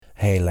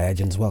Hey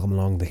legends, welcome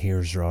along to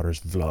Here's Rotters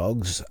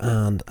Vlogs,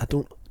 and I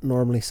don't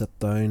normally sit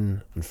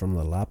down in front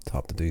of the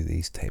laptop to do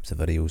these types of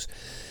videos,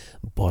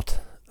 but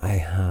I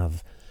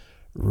have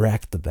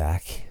wrecked the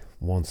back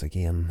once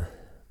again.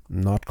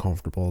 Not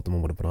comfortable at the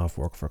moment. I've been off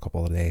work for a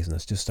couple of days and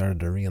it's just started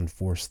to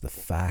reinforce the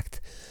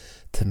fact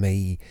to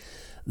me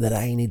that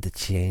I need to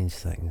change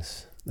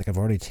things. Like, I've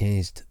already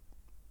changed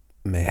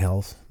my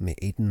health, my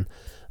eating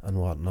and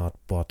whatnot,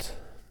 but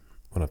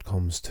when it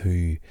comes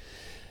to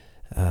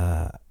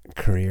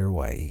career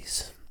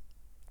wise,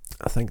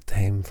 I think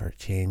time for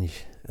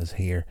change is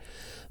here.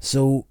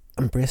 So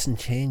embracing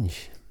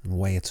change and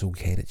why it's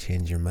okay to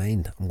change your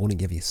mind. I'm going to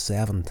give you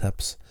 7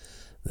 tips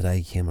that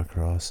I came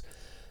across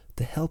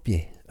to help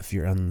you if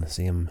you're in the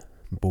same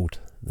boat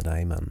that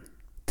I'm in.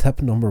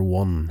 Tip number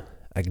 1: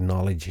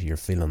 acknowledge your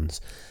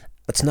feelings.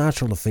 It's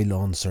natural to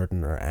feel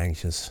uncertain or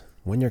anxious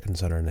when you're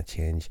considering a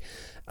change.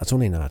 It's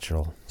only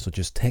natural, so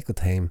just take the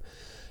time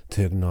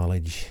to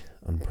acknowledge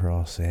and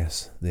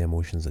process the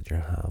emotions that you're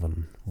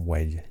having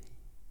while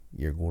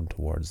you're going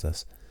towards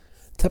this.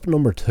 Tip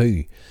number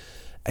 2: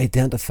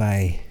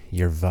 identify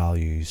your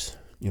values.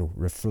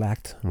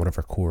 Reflect on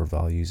whatever core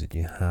values that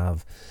you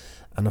have,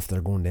 and if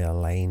they're going to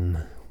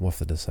align with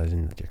the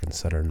decision that you're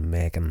considering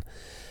making,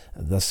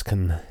 this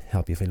can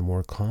help you feel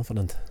more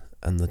confident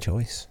in the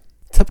choice.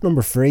 Tip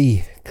number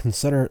 3: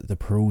 consider the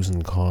pros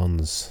and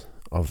cons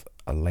of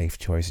a life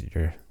choice that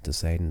you're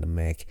deciding to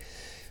make.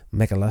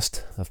 Make a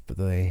list of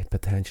the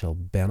potential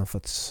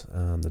benefits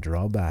and the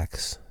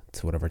drawbacks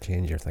to whatever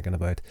change you're thinking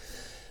about,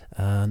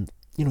 and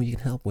you can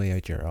help weigh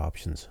out your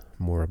options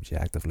more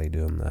objectively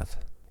doing that.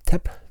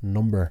 Tip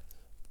number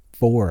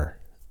 4: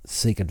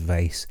 seek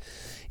advice.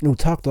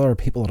 Talk to other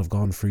people that have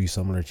gone through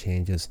similar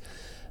changes,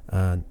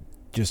 and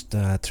just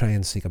try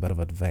and seek a bit of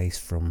advice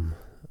from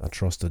a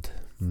trusted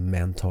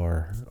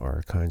mentor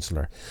or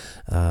counsellor.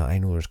 I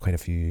know there's quite a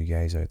few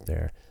guys out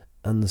there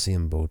in the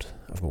same boat.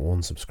 I've got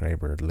 1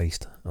 subscriber at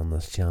least on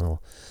this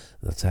channel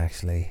that's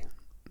actually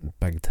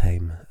big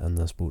time in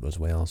this boat as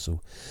well,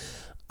 so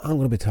I'm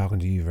going to be talking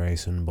to you very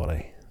soon,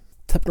 buddy.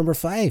 Tip number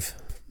 5: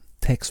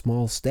 take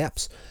small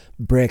steps.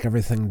 Break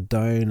everything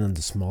down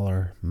into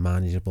smaller,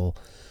 manageable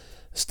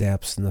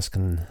steps, and this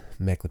can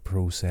make the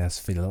process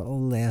feel a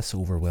little less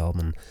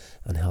overwhelming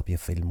and help you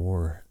feel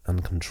more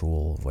in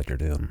control of what you're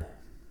doing.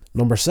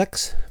 Number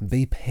 6: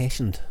 be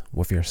patient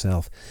with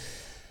yourself.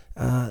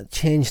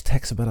 Change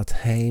takes a bit of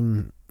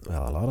time,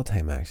 well, a lot of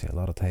time actually, a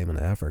lot of time and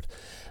effort.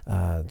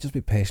 Just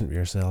be patient with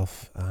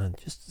yourself and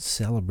just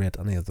celebrate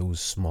any of those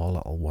small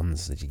little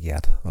ones that you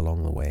get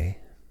along the way.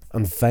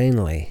 And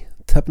finally,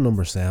 tip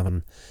number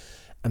 7: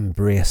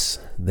 embrace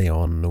the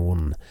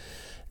unknown.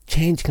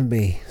 Change can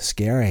be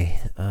scary.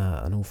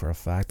 I know for a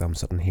fact I'm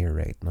sitting here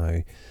right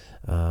now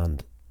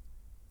and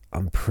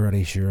I'm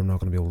pretty sure I'm not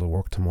going to be able to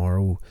work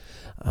tomorrow,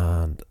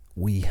 and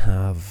we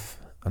have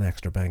an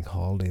extra bank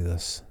holiday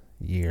this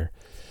year,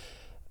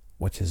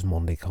 which is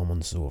Monday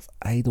coming. So if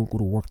I don't go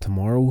to work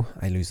tomorrow,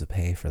 I lose the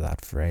pay for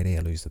that Friday,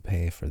 I lose the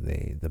pay for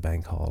the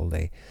bank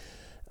holiday,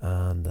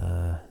 and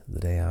the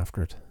day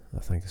after it.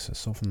 I think it's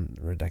something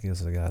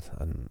ridiculous like that.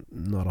 I'm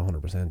not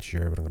 100%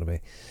 sure, but I'm going to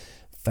be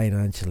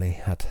financially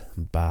hit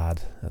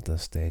bad at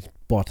this stage.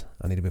 But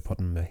I need to be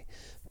putting my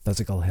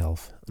physical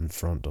health in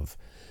front of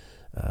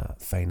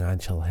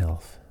financial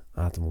health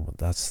at the moment.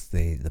 That's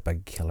the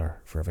big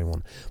killer for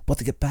everyone. But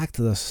to get back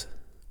to this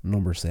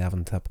number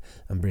 7 tip: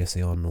 embrace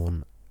the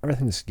unknown.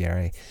 Everything's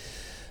scary,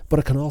 but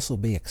it can also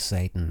be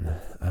exciting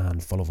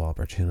and full of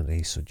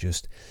opportunities, so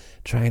just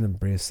try and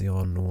embrace the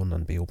unknown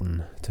and be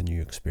open to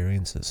new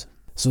experiences.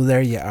 So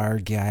there you are,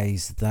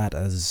 guys. That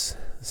is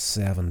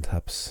 7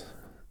 tips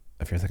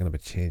if you're thinking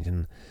about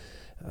changing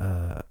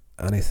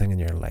anything in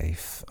your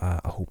life. I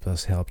hope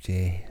this helped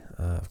you.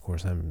 Of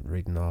course, I'm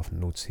reading off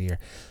notes here.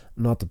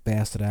 Not the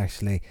best at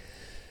actually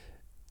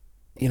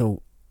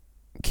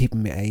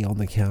keeping my eye on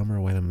the camera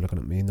when I'm looking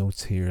at my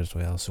notes here as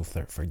well, so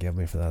forgive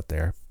me for that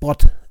there,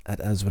 but it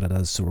is what it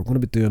is. So we're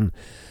going to be doing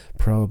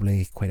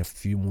probably quite a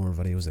few more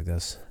videos like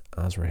this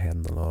as we're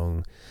heading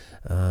along,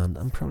 and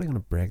I'm probably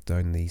going to break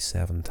down these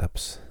 7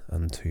 tips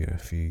into a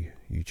few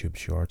YouTube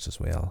shorts as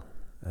well.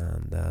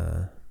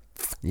 And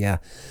yeah,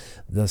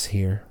 this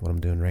here, what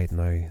I'm doing right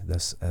now,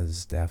 this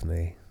is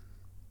definitely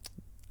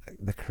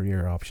the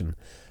career option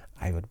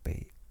I would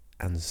be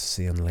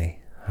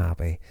insanely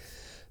happy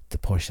to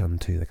push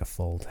into, like a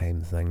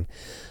full-time thing.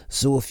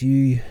 So if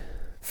you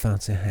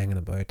fancy hanging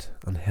about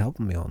and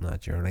helping me on that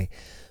journey,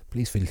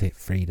 please feel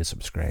free to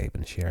subscribe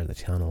and share the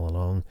channel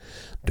along.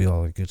 Do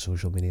all the good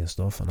social media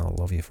stuff, and I'll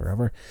love you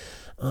forever.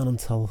 And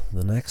until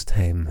the next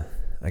time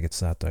I get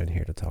sat down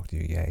here to talk to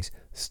you guys,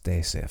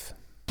 stay safe.